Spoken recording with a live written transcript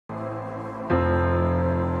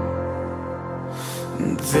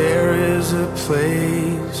And there is a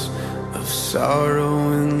place of sorrow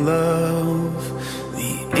and love.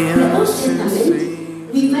 In the Old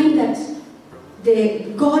Testament, we find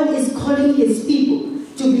that God is calling his people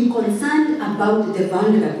to be concerned about the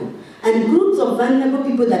vulnerable. And groups of vulnerable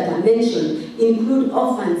people that are mentioned include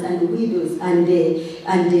orphans and widows and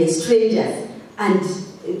strangers and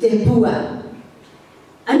the poor.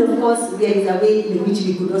 And of course, there is a way in which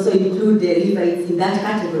we could also include the Levites in that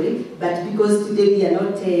category, but because today we are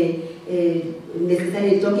not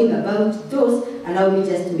necessarily talking about those, allow me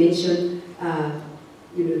just to mention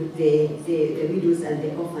the widows and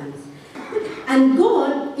the orphans. And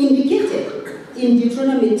God indicated in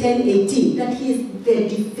Deuteronomy 10:18 that he is the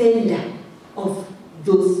defender of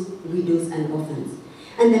those widows and orphans.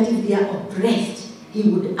 And that if they are oppressed, he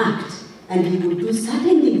would act and he would do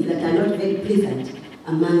certain things that are not very pleasant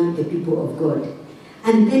among the people of God.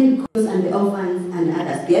 And then widows and the orphans and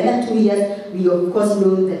others. The other 2 years, we of course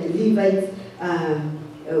know that the Levites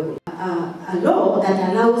a law that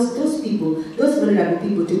allows those people, those vulnerable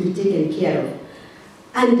people, to be taken care of.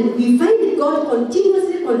 And we find God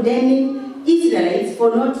continuously condemning Israelites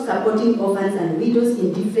for not supporting orphans and widows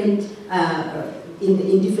in different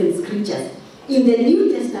scriptures. In the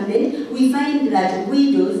New Testament, we find that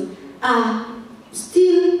widows are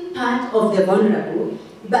still part of the vulnerable,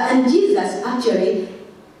 and Jesus actually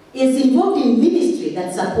is involved in ministry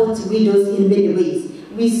that supports widows in many ways.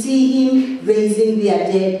 We see him raising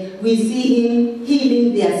their dead, we see him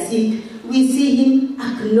healing their sick, we see him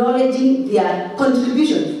acknowledging their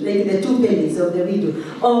contributions, like the 2 pennies of the widow,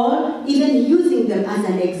 or even using them as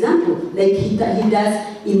an example, like he does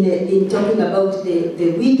in talking about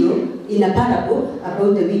the widow, in a parable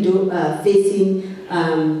about the widow facing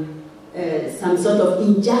some sort of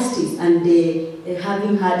injustice and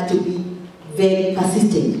having had to be very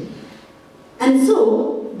persistent. And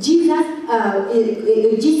so Jesus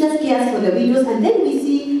cares for the widows, and then we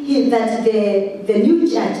see that the new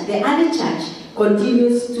church, the early church,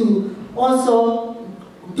 continues to also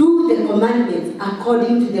do the commandments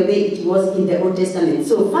according to the way it was in the Old Testament.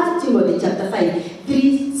 So 1 Timothy chapter 5,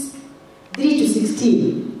 3 to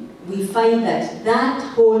 16, we find that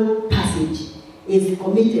whole passage is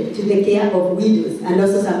committed to the care of widows, and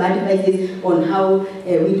also some advices on how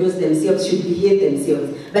widows themselves should behave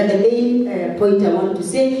themselves. But the main point I want to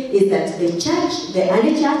say is that the church, the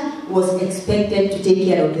early church, was expected to take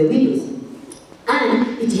care of the widows.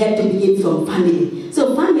 And it had to begin from family.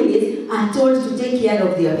 So families are told to take care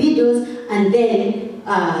of their widows, and then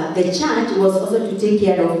the church was also to take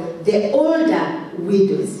care of the older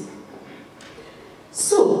widows.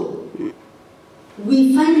 So,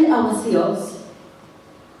 we find ourselves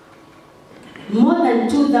more than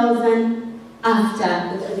 2,000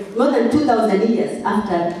 years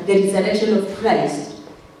after the resurrection of Christ,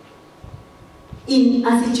 in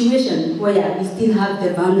a situation where we still have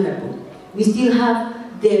the vulnerable, we still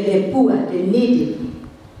have the poor, the needy,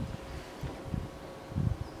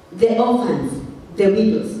 the orphans, the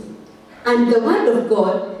widows. And the word of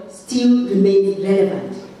God still remains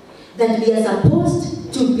relevant, that we are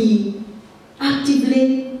supposed to be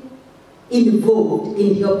actively involved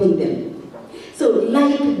in helping them. So,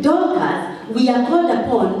 like Dorcas, we are called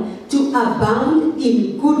upon to abound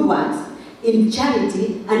in good works, in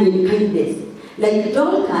charity, and in kindness. Like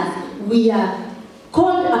Dorcas, we are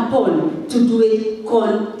called upon to do it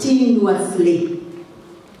continuously.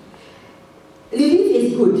 Relief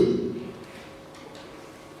is good,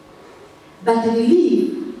 but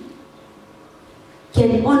relief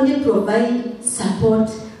can only provide support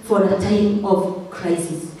for a time of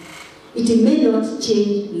crisis. It may not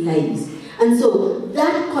change lives. And so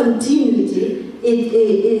that continuity,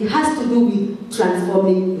 it has to do with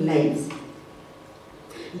transforming lives.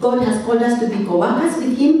 God has called us to be co-workers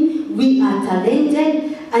with him. We are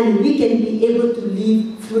talented, and we can be able to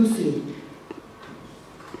live fruitfully.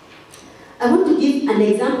 I want to give an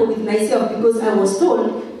example with myself, because I was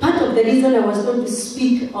told, part of the reason I was told to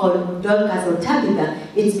speak on Dorcas or Tabitha,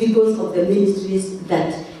 it's because of the ministries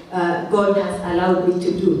that God has allowed me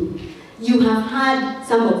to do. You have heard,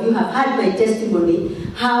 some of you have heard my testimony,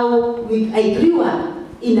 how I grew up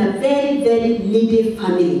in a very, very needy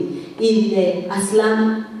family in a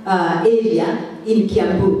slum area in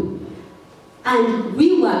Kiambu. And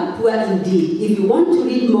we were poor indeed. If you want to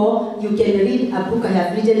read more, you can read a book I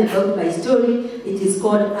have written about my story. It is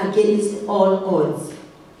called Against All Odds,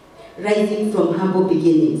 Rising from Humble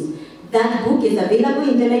Beginnings. That book is available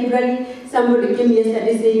in the library. Somebody came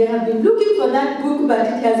yesterday saying, you have been looking for that book, but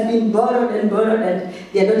it has been borrowed, and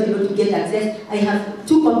they are not able to get access. I have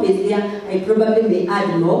 2 copies there. I probably may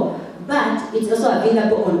add more, but it's also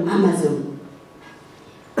available on Amazon.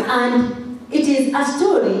 And it is a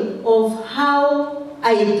story of how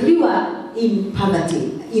I grew up in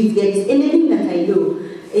poverty. If there is anything that I know,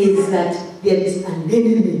 is that there is an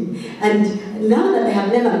enemy. And now that I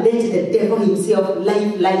have never met the devil himself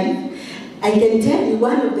live, I can tell you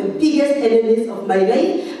one of the biggest enemies of my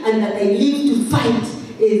life and that I live to fight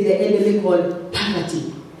is the enemy called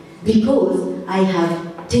poverty. Because I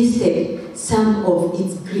have tasted some of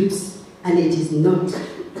its grips and it is not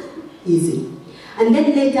easy. And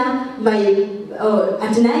then later,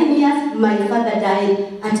 at 9 years, my father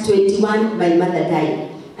died. At 21, my mother died.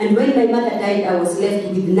 And when my mother died, I was left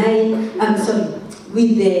with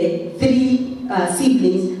the 3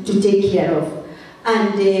 siblings to take care of.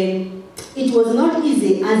 And it was not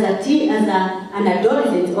easy as an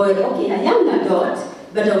adolescent, or a young adult,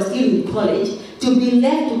 but I was still in college, to be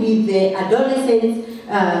left with the adolescents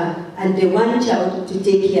and the one child to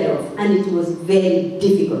take care of. And it was very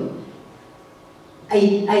difficult.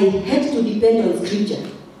 I had to depend on scripture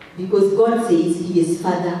because God says He is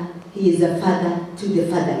Father. He is a father to the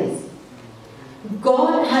fatherless.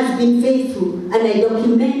 God has been faithful, and I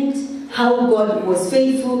document how God was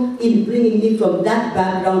faithful in bringing me from that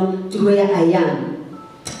background to where I am.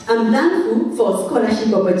 I'm thankful for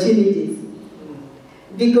scholarship opportunities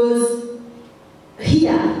because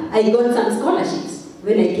here I got some scholarships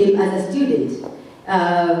when I came as a student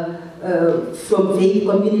from Faith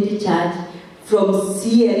Community Church, from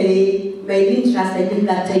CLA. My interest, I think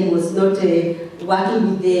that time was not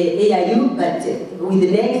working with the AIU, but with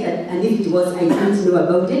the next, and if it was, I didn't know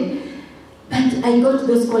about it. But I got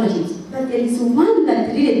those scholarships. But there is one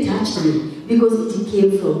that really touched me because it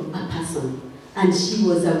came from a person, and she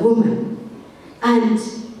was a woman. And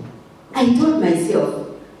I told myself,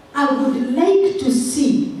 I would like to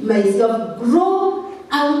see myself grow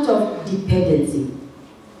out of dependency.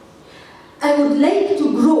 I would like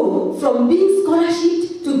to grow from being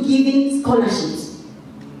scholarship to giving scholarships.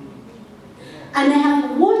 And I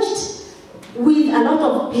have watched with a lot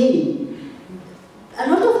of pain, a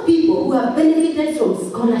lot of people who have benefited from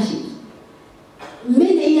scholarships.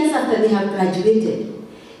 Many years after they have graduated,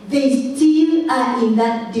 they still are in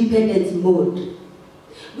that dependence mode.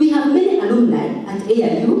 We have many alumni at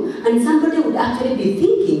AIU, and somebody would actually be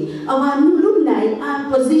thinking, our alumni are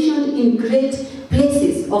positioned in great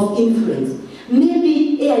places of influence.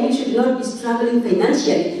 Maybe AIU should not be struggling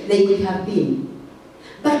financially like we have been.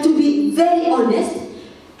 But to be very honest,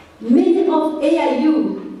 many of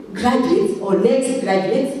AIU graduates or next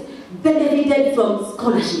graduates benefited from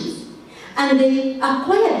scholarships. And they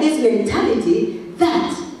acquired this mentality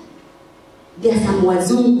that there are some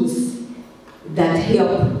wazungus that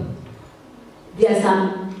help. There are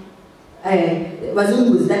some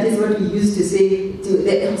wazungus, that is what we used to say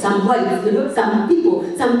to some whites, some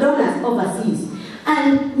people, some donors overseas.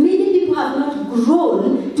 And many people have not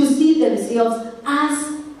grown to see themselves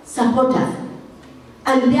as supporters.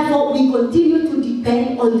 And therefore we continue to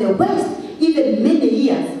depend on the West even many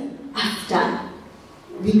years after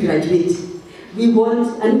we graduate. We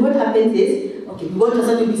want, and what happens is, okay, we want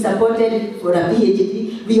also to be supported for a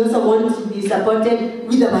PhD. We also want to be supported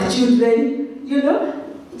with our children,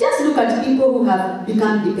 Just look at people who have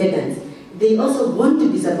become dependents. They also want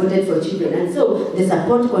to be supported for children. And so the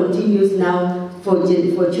support continues now for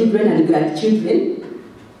children and grandchildren.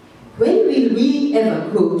 When will we ever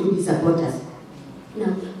grow to be supporters?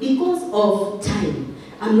 Now, because of time,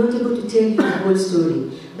 I'm not able to tell you the whole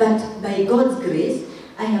story. But by God's grace,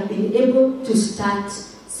 I have been able to start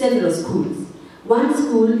several schools. One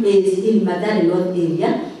school is in Mathare North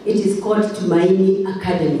area. It is called Tumaini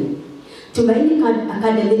Academy. Tumaini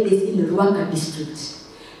Academy is in Ruaka district.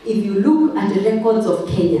 If you look at the records of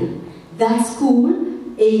Kenya, that school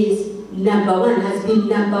is #1, has been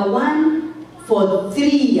 #1 for 3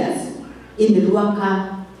 years in the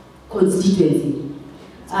Ruaka constituency.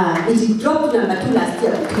 It dropped #2 last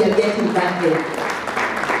year, but we are getting back there.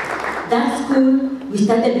 That school, we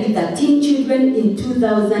started with 13 children in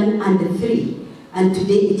 2003, and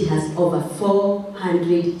today it has over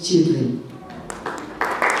 400 children.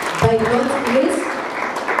 By God's grace,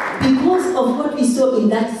 because of what we saw in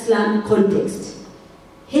that slum context,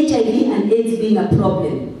 HIV and AIDS being a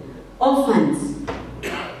problem, orphans,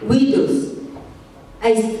 widows,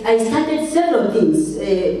 I started several things.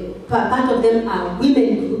 Part of them are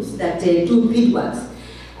women groups that do beadworks.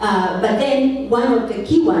 But then one of the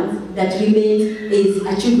key ones that remains is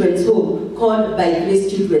a children's home called By Grace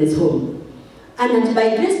Children's Home. And at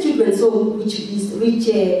By Grace Children's Home, which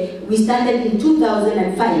we started in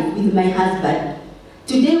 2005 with my husband,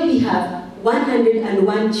 today we have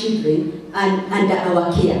 101 children under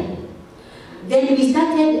our care. Then we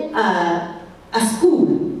started a school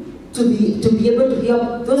to to be able to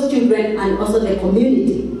help those children and also the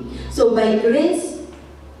community. So by Grace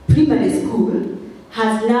Primary School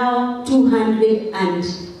has now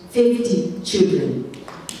 250 children.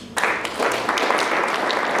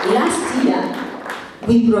 Last year,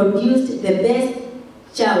 we produced the best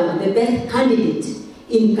child, the best candidate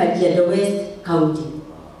in Kajiado West County.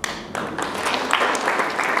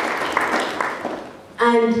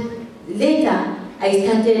 And later, I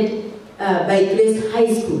started by Grace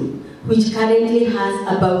High School, which currently has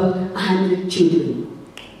about 100 children.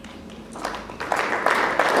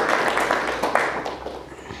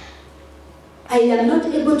 I am not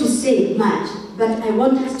able to say much, but I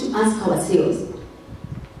want us to ask ourselves.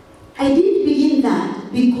 I didn't begin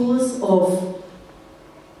that because of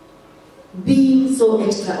being so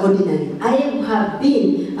extraordinary. I have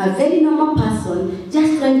been a very normal person,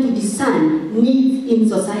 just trying to discern needs in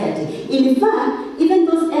society. In fact, even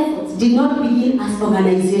those efforts did not begin as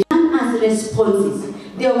organizations, as responses.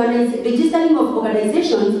 The registering of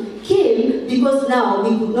organizations came because now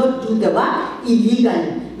we could not do the work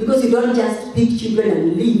illegally, because you don't just pick children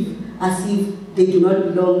and leave as if they do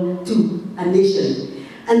not belong to a nation.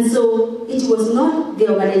 And so it was not the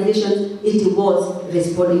organization, it was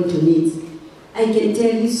responding to needs. I can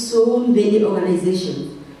tell you so many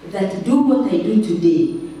organizations that do what I do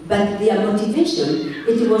today, but their motivation,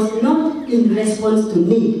 it was not in response to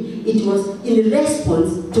need, it was in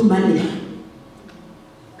response to money.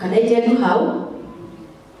 Can I tell you how?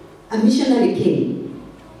 A missionary came.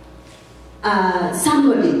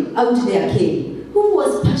 Somebody out there came who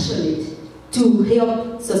was passionate to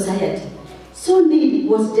help society. So need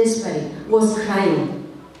was desperate, was crying.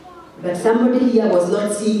 But somebody here was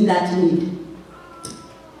not seeing that need.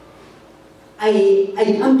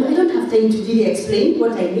 I don't have time to really explain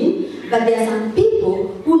what I mean, but there are some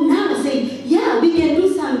people who now say, yeah, we can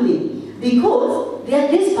do something, because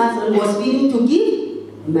this person was willing to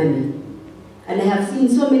give money. And I have seen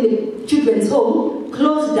so many children's homes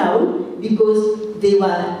closed down because they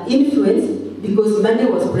were influenced, because money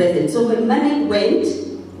was present. So when money went,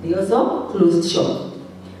 they also closed shop.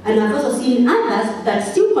 And I've also seen others that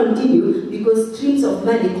still continue because streams of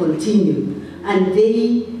money continue. And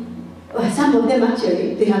some of them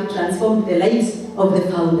actually, they have transformed the lives of the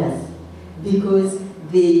founders, because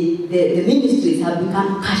the ministries have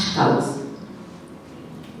become cash cows.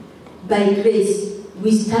 By grace,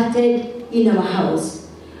 we started in our house.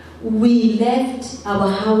 We left our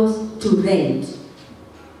house to rent.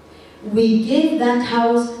 We gave that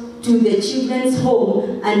house to the children's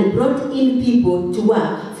home and brought in people to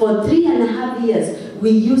work. For 3.5 years, we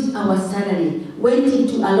used our salary, went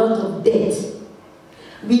into a lot of debt.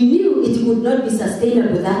 We knew it would not be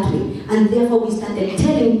sustainable that way, and therefore we started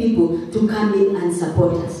telling people to come in and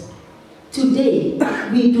support us. Today,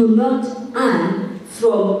 we do not earn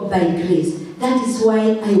from by grace. That is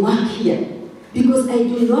why I work here, because I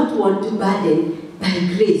do not want to burden by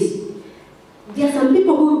grace. There are some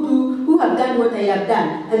people who have done what I have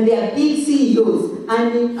done, and they are big CEOs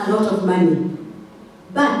earning a lot of money.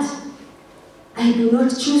 But I do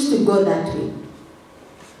not choose to go that way,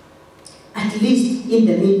 at least in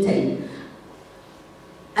the meantime.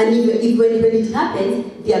 And when it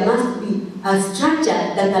happens, there must be a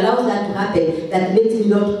structure that allows that to happen, that makes me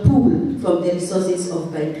not pull from the resources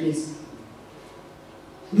of by grace.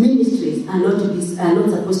 Ministries are not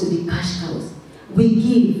supposed to be cash cows. We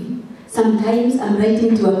give. Sometimes I'm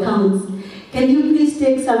writing to accounts, can you please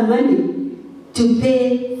take some money to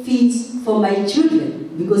pay fees for my children?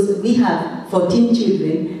 Because we have 14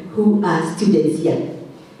 children who are students here.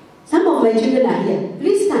 Some of my children are here.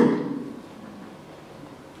 Please stand.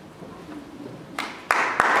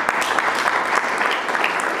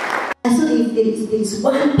 And so if there is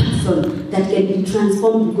one person that can be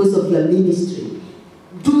transformed because of your ministry,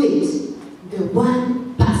 do it. The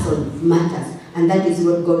one person matters. And that is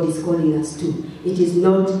what God is calling us to. It is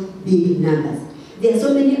not big numbers. There are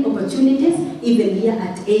so many opportunities, even here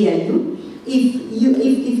at AIU.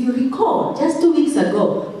 If you recall, just 2 weeks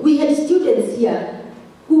ago, we had students here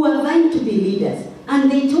who were vying to be leaders. And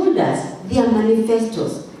they told us their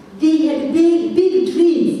manifestos. They had big, big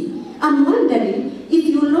dreams. I'm wondering, if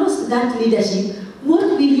you lost that leadership, what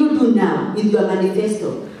will you do now with your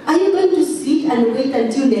manifesto? Are you going to sit and wait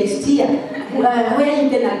until next year, where you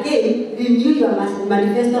can again renew your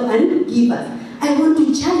manifesto and give us? I want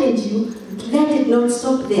to challenge you to let it not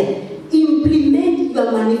stop there. Implement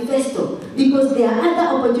your manifesto, because there are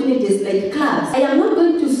other opportunities like clubs. I am not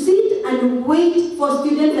going to sit and wait for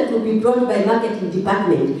students that will be brought by marketing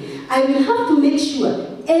department. I will have to make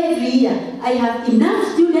sure every year I have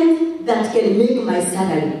enough students that can make my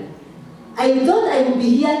salary. I thought I would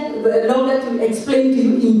be here longer to explain to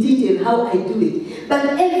you in detail how I do it.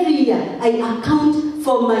 But every year I account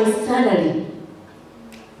for my salary.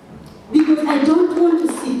 Because I don't want to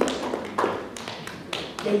sit.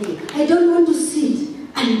 Thank you. I don't want to sit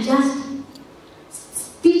and just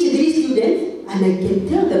teach 3 students, and I can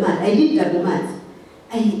tell the math. I did double math.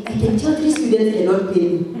 I can tell 3 students cannot pay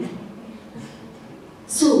me.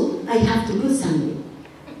 So I have to do something.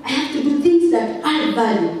 I have to do things that add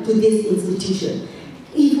value to this institution.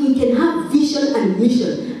 If we can have vision and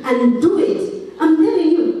mission and do it, I'm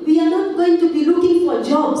telling you, we are not going to be looking for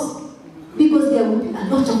jobs because there will be a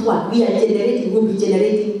lot of work we'll be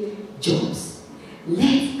generating jobs.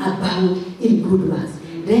 Let's abound in good works.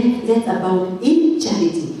 Let's abound in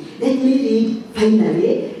charity. Let me read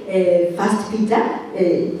finally 1 Peter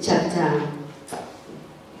chapter.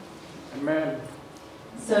 Amen.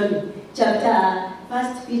 Sorry, chapter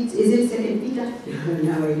 1 Peter, is it 2 Peter?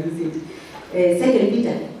 Now I lose it. 2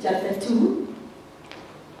 Peter chapter 2,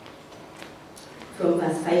 from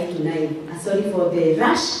verse 5 to 9. Sorry for the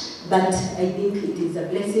rush, but I think it is a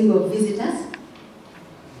blessing of visitors.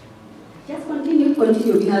 Just continue.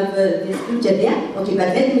 We have the scripture there. Okay, but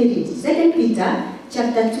let me read. 2 Peter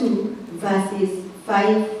chapter 2, verses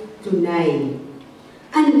 5 to 9.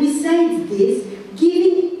 And besides this,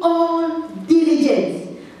 giving all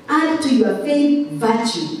diligence, add to your faith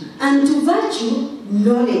virtue, and to virtue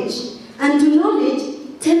knowledge, and to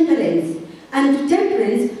knowledge temperance, and to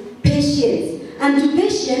temperance patience, and to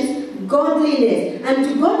patience godliness, and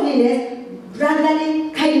to godliness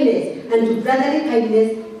brotherly kindness, and to brotherly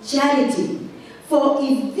kindness charity. For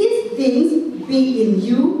if these things be in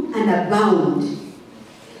you and abound,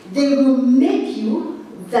 they will make you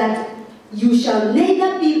that you shall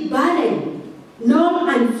neither be barren nor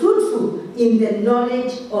unfruitful in the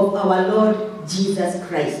knowledge of our Lord Jesus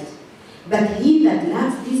Christ. But he that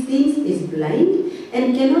lacks these things is blind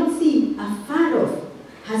and cannot see afar off,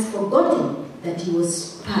 has forgotten that he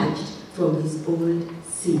was purged from his old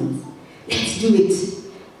sins. Let's do it.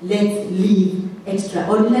 Let's live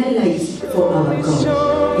extraordinary lives for our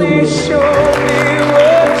God. Amen. Show me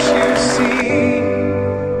what you see.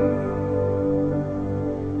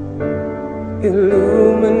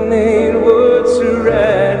 Illuminate what's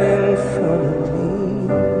right in front of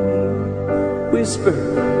me. Whisper.